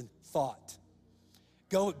or even thought.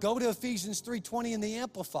 Go to Ephesians 3:20 in the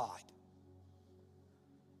Amplified.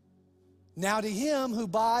 Now to him who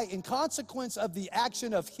by, in consequence of the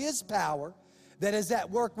action of his power that is at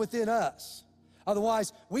work within us.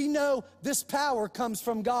 Otherwise, we know this power comes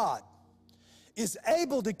from God. Is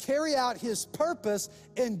able to carry out his purpose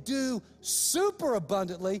and do super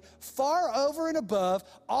abundantly, far over and above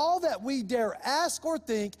all that we dare ask or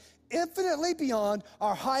think, infinitely beyond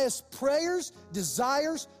our highest prayers,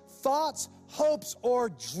 desires, thoughts, hopes, or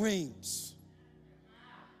dreams.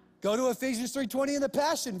 Go to Ephesians 3:20 in the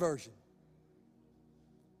Passion Version.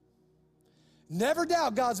 Never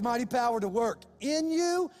doubt God's mighty power to work in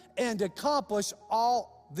you and accomplish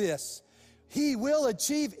all this. He will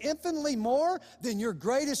achieve infinitely more than your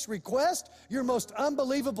greatest request, your most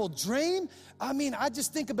unbelievable dream. I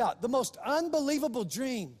just think about the most unbelievable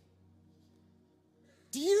dream.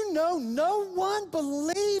 Do you know no one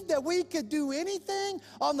believed that we could do anything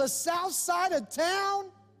on the south side of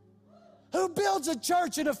town? Who builds a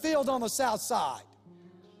church in a field on the south side?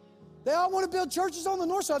 They all want to build churches on the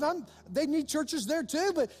north side. They need churches there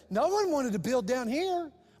too, but no one wanted to build down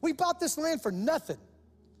here. We bought this land for nothing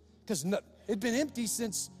because it'd been empty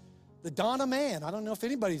since the dawn of man. I don't know if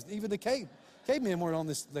anybody's, even the cavemen weren't on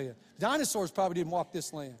this land. Dinosaurs probably didn't walk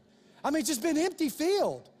this land. It's just been an empty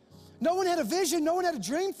field. No one had a vision. No one had a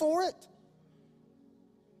dream for it.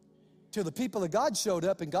 Till the people of God showed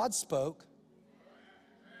up and God spoke.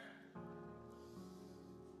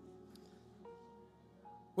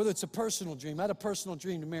 Whether it's a personal dream. I had a personal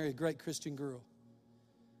dream to marry a great Christian girl.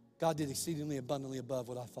 God did exceedingly abundantly above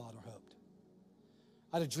what I thought or hoped.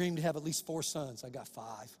 I had a dream to have at least 4 sons. I got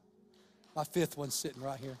 5. My 5th one's sitting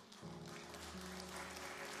right here.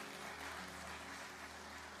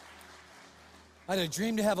 I had a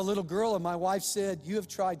dream to have a little girl, and my wife said, "You have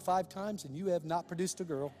tried 5 times, and you have not produced a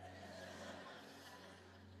girl."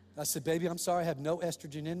 I said, "Baby, I'm sorry. I have no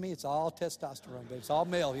estrogen in me. It's all testosterone, baby. It's all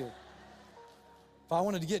male here. If I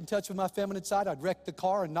wanted to get in touch with my feminine side, I'd wreck the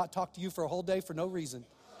car and not talk to you for a whole day for no reason."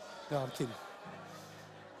 No, I'm kidding.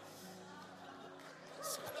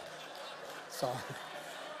 Sorry.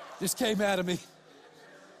 Just came out of me.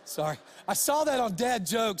 Sorry. I saw that on Dad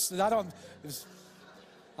Jokes, and I don't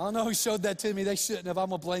know who showed that to me. They shouldn't have. I'm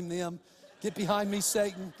going to blame them. Get behind me,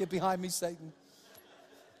 Satan. Get behind me, Satan.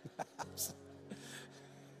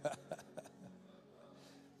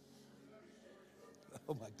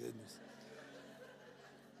 Oh, my goodness.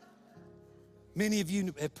 Many of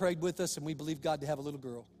you have prayed with us, and we believe God to have a little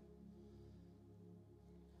girl.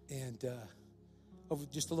 And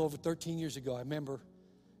just a little over 13 years ago, I remember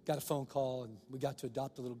got a phone call, and we got to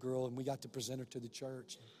adopt a little girl, and we got to present her to the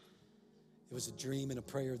church. It was a dream and a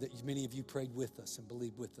prayer that many of you prayed with us and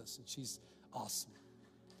believed with us, and she's awesome.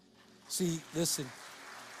 See, listen.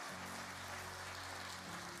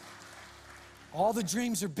 All the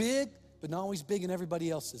dreams are big, but not always big in everybody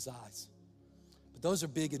else's eyes. But those are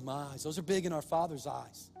big in my eyes. Those are big in our Father's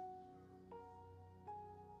eyes.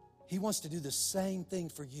 He wants to do the same thing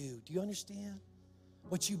for you. Do you understand?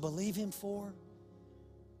 What you believe him for,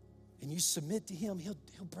 and you submit to him, he'll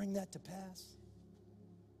bring that to pass.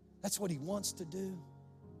 That's what he wants to do.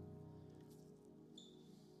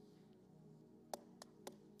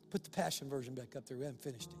 Put the Passion Version back up there. We haven't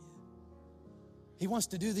finished it yet. He wants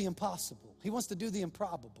to do the impossible. He wants to do the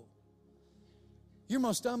improbable. Your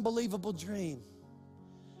most unbelievable dream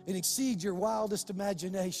and exceed your wildest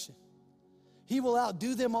imagination. He will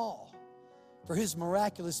outdo them all, for his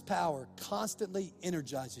miraculous power constantly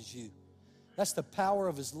energizes you. That's the power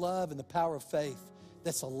of his love and the power of faith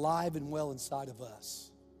that's alive and well inside of us.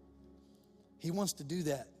 He wants to do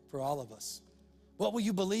that for all of us. What will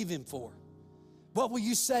you believe him for? What will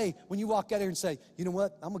you say when you walk out here and say, you know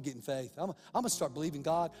what, I'm going to get in faith. I'm going to start believing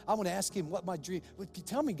God. I want to ask him what my dream,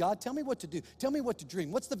 tell me, God, tell me what to do. Tell me what to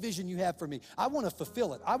dream. What's the vision you have for me? I want to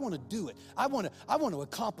fulfill it. I want to do it. I want to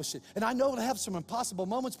accomplish it. And I know it'll have some impossible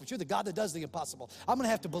moments, but you're the God that does the impossible. I'm going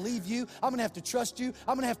to have to believe you. I'm going to have to trust you.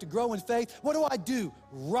 I'm going to have to grow in faith. What do I do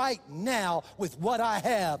right now with what I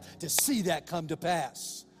have to see that come to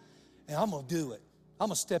pass? And I'm going to do it. I'm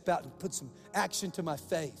going to step out and put some action to my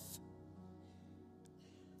faith.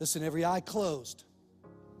 Listen, every eye closed.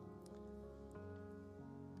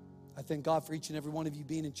 I thank God for each and every one of you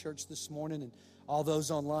being in church this morning, and all those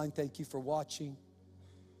online, thank you for watching.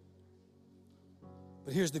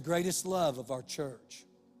 But here's the greatest love of our church.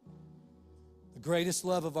 The greatest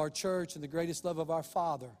love of our church and the greatest love of our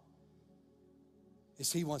Father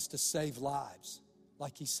is He wants to save lives.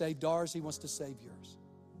 Like He saved ours, He wants to save yours.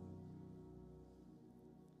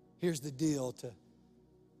 Here's the deal.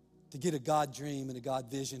 To get a God dream and a God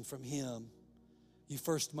vision from Him, you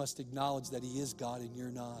first must acknowledge that He is God and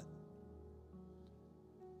you're not.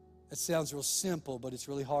 That sounds real simple, but it's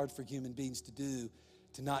really hard for human beings to do,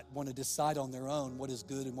 to not want to decide on their own what is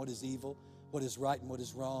good and what is evil, what is right and what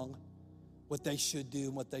is wrong, what they should do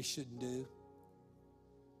and what they shouldn't do.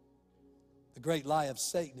 The great lie of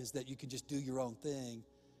Satan is that you can just do your own thing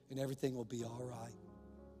and everything will be all right.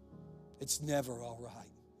 It's never all right.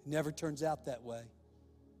 It never turns out that way.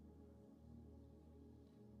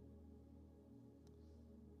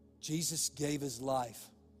 Jesus gave His life,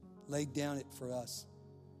 laid down it for us.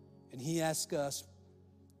 And He asked us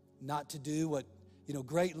not to do what,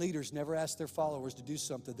 great leaders never ask their followers to do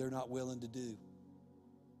something they're not willing to do.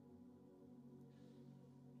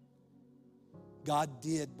 God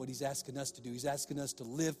did what He's asking us to do. He's asking us to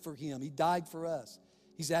live for Him. He died for us.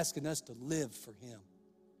 He's asking us to live for Him.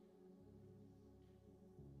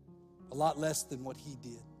 A lot less than what He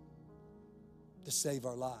did to save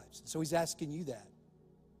our lives. So He's asking you that.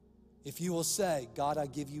 If you will say, God, I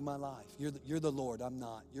give you my life. You're the Lord, I'm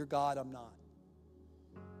not. You're God, I'm not.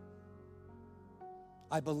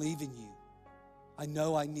 I believe in you. I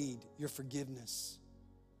know I need your forgiveness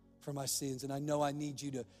for my sins. And I know I need you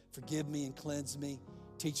to forgive me and cleanse me.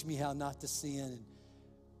 Teach me how not to sin. And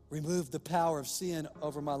remove the power of sin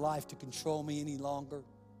over my life to control me any longer.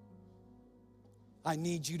 I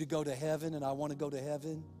need you to go to heaven, and I want to go to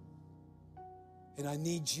heaven. And I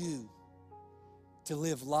need you to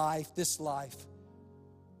live life, this life,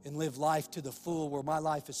 and live life to the full, where my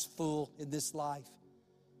life is full in this life.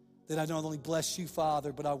 That I not only bless you,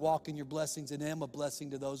 Father, but I walk in your blessings and am a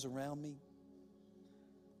blessing to those around me.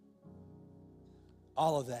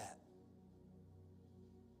 All of that.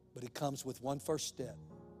 But it comes with one first step.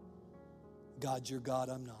 God, you're God,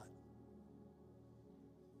 I'm not.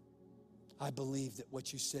 I believe that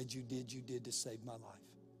what you said you did to save my life.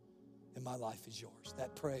 And my life is yours.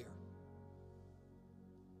 That prayer.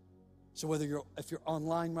 So if you're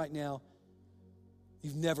online right now,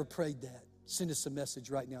 you've never prayed that, send us a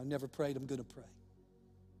message right now. Never prayed, I'm going to pray.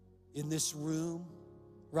 In this room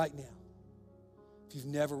right now, if you've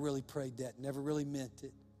never really prayed that, never really meant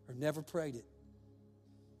it, or never prayed it,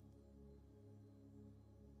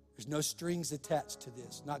 there's no strings attached to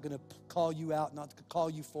this. Not going to call you out, not to call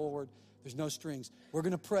you forward. There's no strings. We're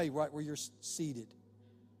going to pray right where you're seated.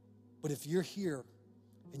 But if you're here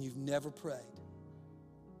and you've never prayed,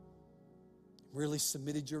 really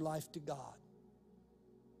submitted your life to God.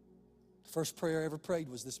 The first prayer I ever prayed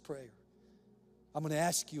was this prayer. I'm going to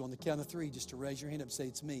ask you on the count of 3 just to raise your hand up and say,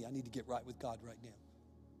 it's me. I need to get right with God right now.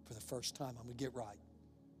 For the first time, I'm going to get right.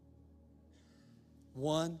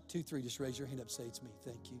 1, 2, 3, just raise your hand up and say, it's me.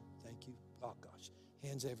 Thank you. Thank you. Oh, gosh.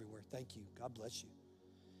 Hands everywhere. Thank you. God bless you.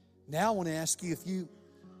 Now I want to ask you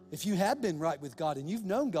if you have been right with God and you've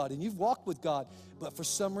known God and you've walked with God, but for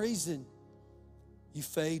some reason you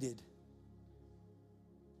faded.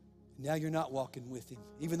 Now you're not walking with Him.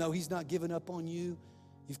 Even though He's not given up on you,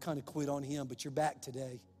 you've kind of quit on Him, but you're back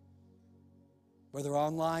today. Whether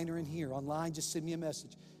online or in here. Online, just send me a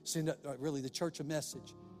message. Send the church a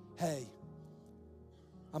message. Hey,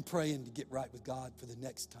 I'm praying to get right with God for the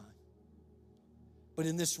next time. But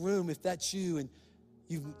in this room, if that's you and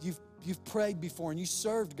you've prayed before and you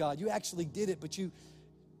served God, you actually did it, but you,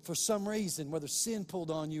 for some reason, whether sin pulled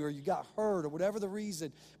on you or you got hurt or whatever the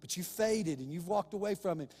reason, but you faded and you've walked away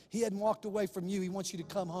from Him. He hadn't walked away from you. He wants you to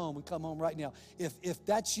come home and come home right now. If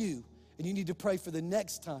that's you and you need to pray for the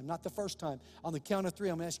next time, not the first time, on the count of 3,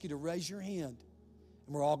 I'm going to ask you to raise your hand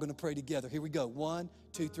and we're all going to pray together. Here we go. 1,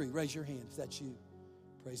 2, 3. Raise your hand if that's you.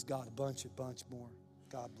 Praise God. A bunch more.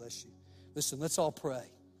 God bless you. Listen, let's all pray.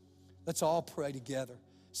 Let's all pray together.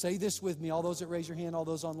 Say this with me. All those that raise your hand, all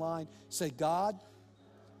those online, say, God,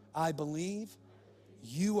 I believe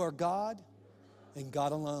You are God and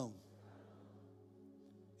God alone.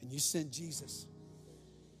 And you sent Jesus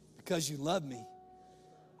because you love me.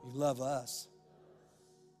 You love us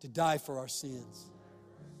to die for our sins.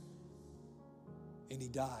 And he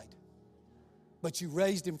died. But you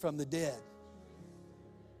raised him from the dead.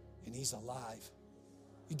 And he's alive.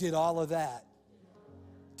 You did all of that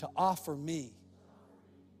to offer me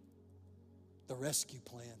the rescue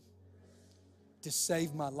plan to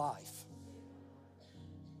save my life.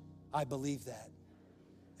 I believe that.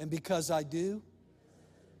 And because I do,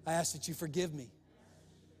 I ask that you forgive me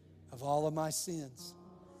of all of my sins.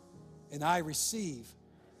 And I receive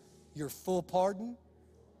your full pardon,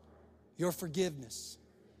 your forgiveness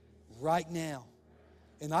right now.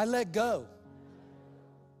 And I let go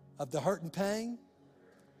of the hurt and pain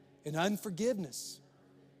and unforgiveness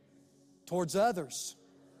towards others.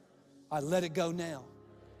 I let it go now.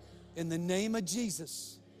 In the name of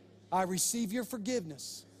Jesus, I receive your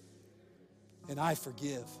forgiveness and I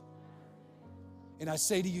forgive. And I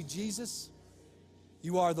say to you, Jesus,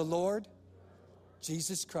 you are the Lord,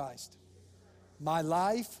 Jesus Christ. My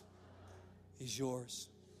life is yours.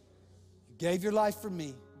 You gave your life for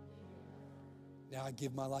me. Now I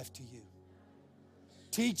give my life to you.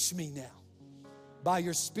 Teach me now, by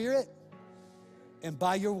your Spirit and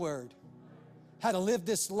by your word, how to live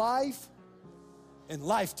this life and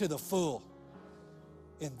life to the full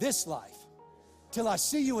in this life till I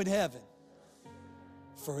see you in heaven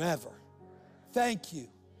forever. Thank you.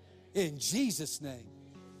 In Jesus' name.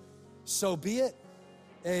 So be it.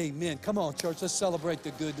 Amen. Come on, church. Let's celebrate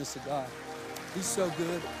the goodness of God. He's so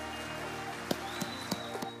good.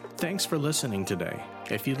 Thanks for listening today.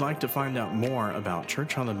 If you'd like to find out more about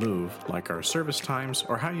Church on the Move, like our service times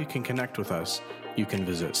or how you can connect with us, you can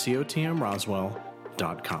visit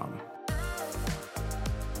cotmroswell.com.